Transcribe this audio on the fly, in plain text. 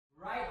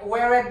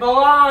where it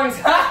belongs.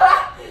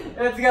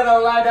 It's gonna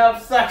light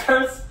up,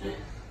 suckers.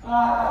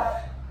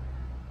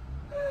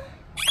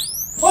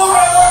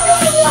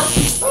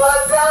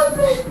 What's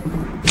happening?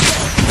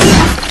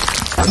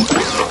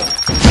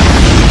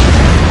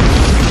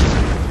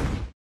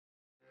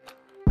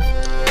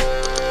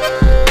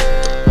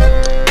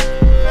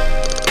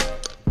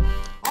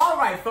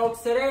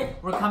 Folks, today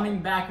we're coming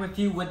back with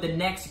you with the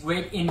next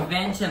great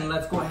invention.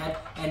 Let's go ahead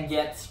and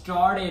get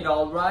started.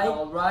 All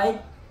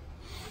right.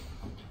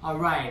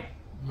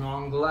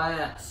 Wrong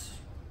glass.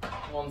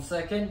 1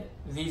 second.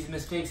 These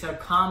mistakes are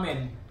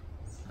common,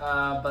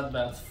 but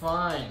that's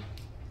fine.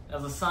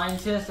 As a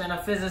scientist and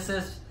a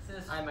physicist,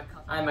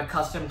 I'm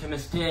accustomed to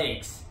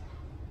mistakes.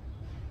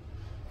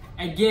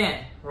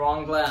 Again,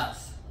 wrong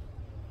glass.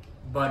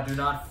 But do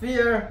not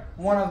fear,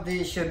 one of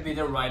these should be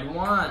the right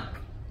one.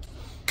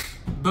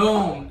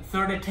 Boom,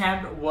 third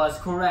attempt was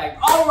correct.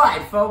 All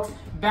right, folks,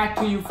 back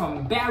to you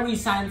from Bari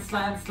Science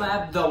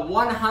Lab, the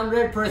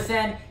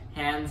 100%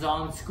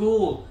 hands-on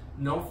school.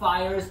 No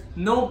fires,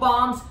 no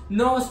bombs,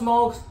 no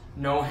smokes,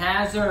 no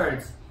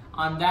hazards.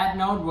 On that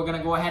note, we're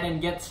gonna go ahead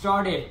and get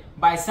started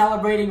by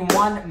celebrating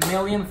 1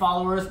 million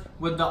followers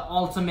with the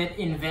ultimate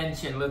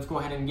invention. Let's go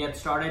ahead and get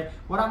started.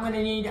 What I'm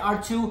gonna need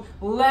are 2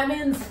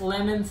 lemons,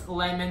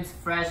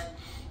 fresh,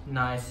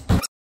 nice.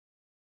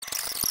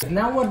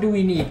 Now what do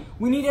we need?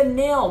 We need a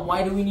nail.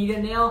 Why do we need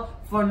a nail?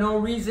 For no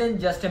reason,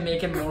 just to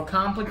make it more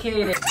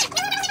complicated.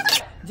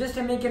 Just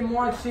to make it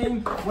more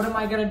extreme, what am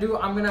I gonna do?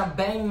 I'm gonna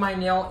bang my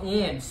nail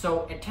in.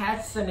 So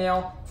attach the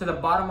nail to the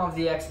bottom of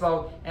the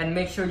expo and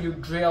make sure you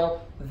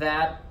drill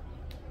that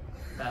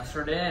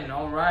bastard in.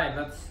 All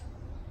right,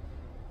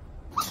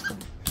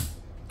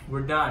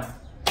 we're done.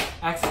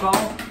 Expo,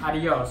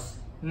 adios.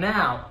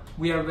 Now,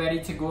 we are ready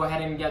to go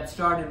ahead and get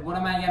started. What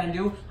am I gonna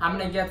do? I'm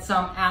gonna get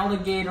some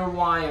alligator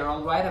wire.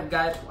 All right, I've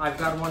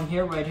got one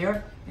here, right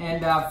here,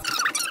 and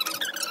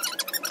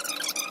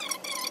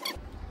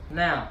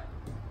now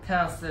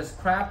pass this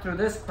crap through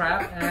this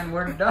crap, and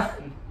we're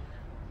done.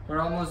 We're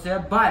almost there,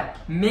 but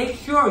make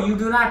sure you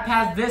do not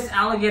pass this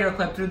alligator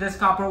clip through this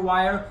copper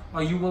wire,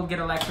 or you will get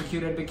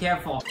electrocuted. Be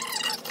careful.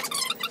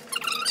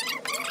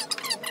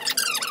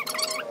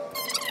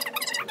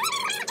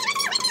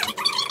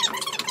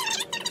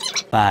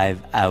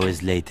 Five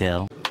hours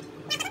later.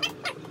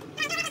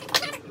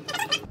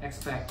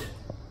 Expect it.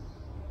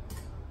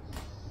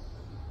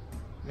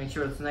 Make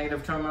sure it's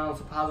negative terminal, it's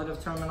a positive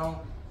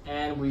terminal,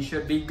 and we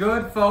should be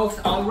good, folks.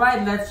 All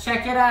right, let's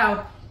check it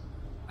out.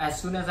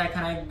 As soon as I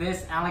connect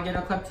this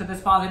alligator clip to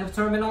this positive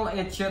terminal,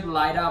 it should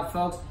light up,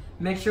 folks.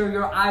 Make sure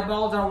your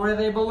eyeballs are where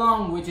they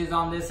belong, which is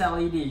on this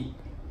LED.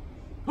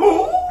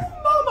 Oh,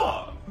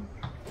 mama!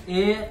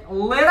 It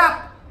lit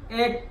up!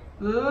 It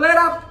lit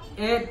up!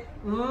 It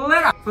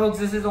lit up! Folks,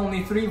 this is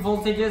only 3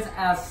 voltages.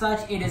 As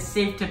such, it is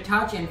safe to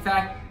touch. In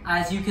fact,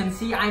 as you can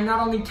see, I'm not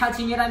only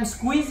touching it, I'm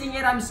squeezing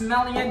it, I'm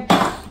smelling it.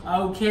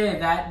 Okay,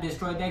 that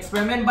destroyed the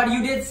experiment, but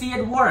you did see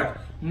it work.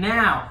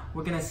 Now,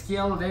 we're gonna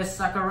scale this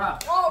sucker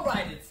up. All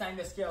right, it's time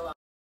to scale up.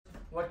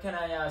 What can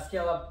I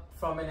scale up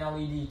from an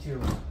LED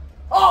to?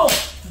 Oh,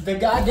 the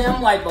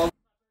goddamn light bulb.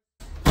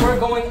 We're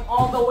going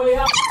all the way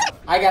up.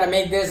 I gotta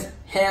make this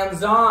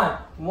hands-on.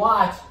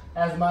 Watch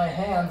as my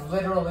hands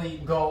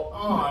literally go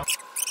on.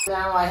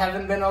 Now I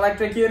haven't been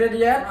electrocuted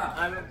yet.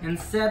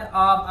 Instead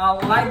of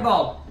a light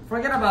bulb.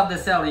 Forget about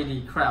this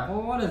LED crap.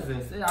 Well, what is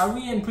this? Are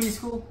we in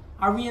preschool?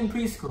 Are we in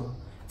preschool?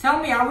 Tell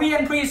me, are we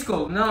in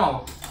preschool?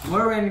 No,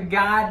 we're in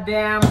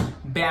goddamn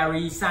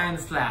Bari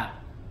Science Lab.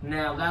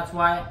 Now that's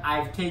why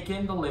I've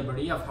taken the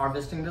liberty of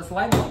harvesting this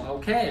light bulb.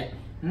 Okay,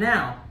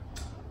 now,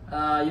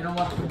 you know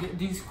what?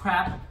 These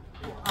crap.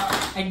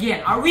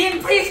 Again, are we in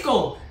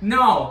preschool?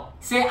 No.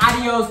 Say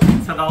adios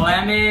to the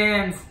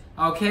lemons.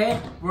 Okay,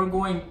 we're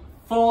going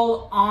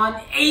full on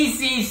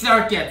AC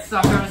circuit,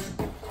 suckers.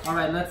 All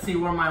right, let's see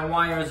where my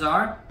wires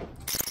are.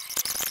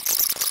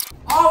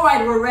 All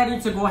right, we're ready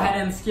to go ahead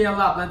and scale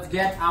up. Let's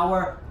get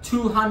our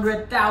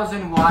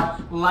 200,000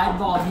 watt light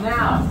bulb.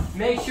 Now,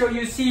 make sure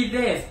you see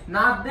this,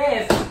 not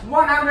this.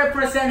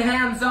 100%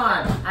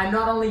 hands-on. I'm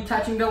not only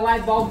touching the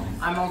light bulb,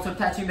 I'm also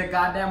touching the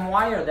goddamn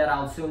wire that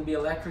I'll soon be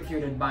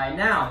electrocuted by.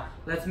 Now,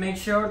 let's make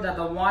sure that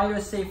the wire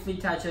safely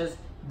touches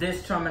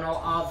this terminal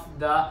of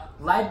the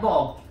light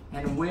bulb.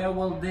 And where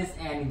will this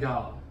end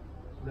go?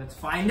 Let's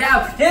find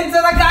out. Into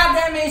the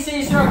goddamn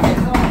AC circuit.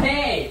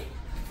 Okay,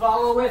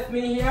 follow with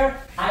me here.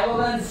 I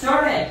will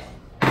insert it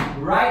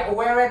right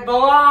where it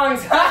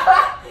belongs.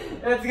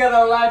 It's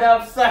gonna light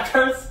up,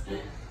 suckers.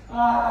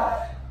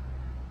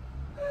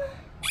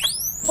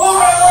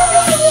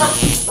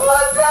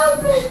 What's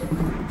happening?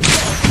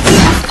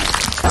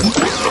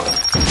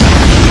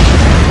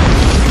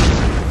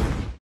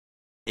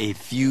 A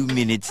few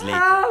minutes later.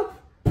 Help!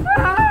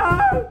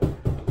 Help!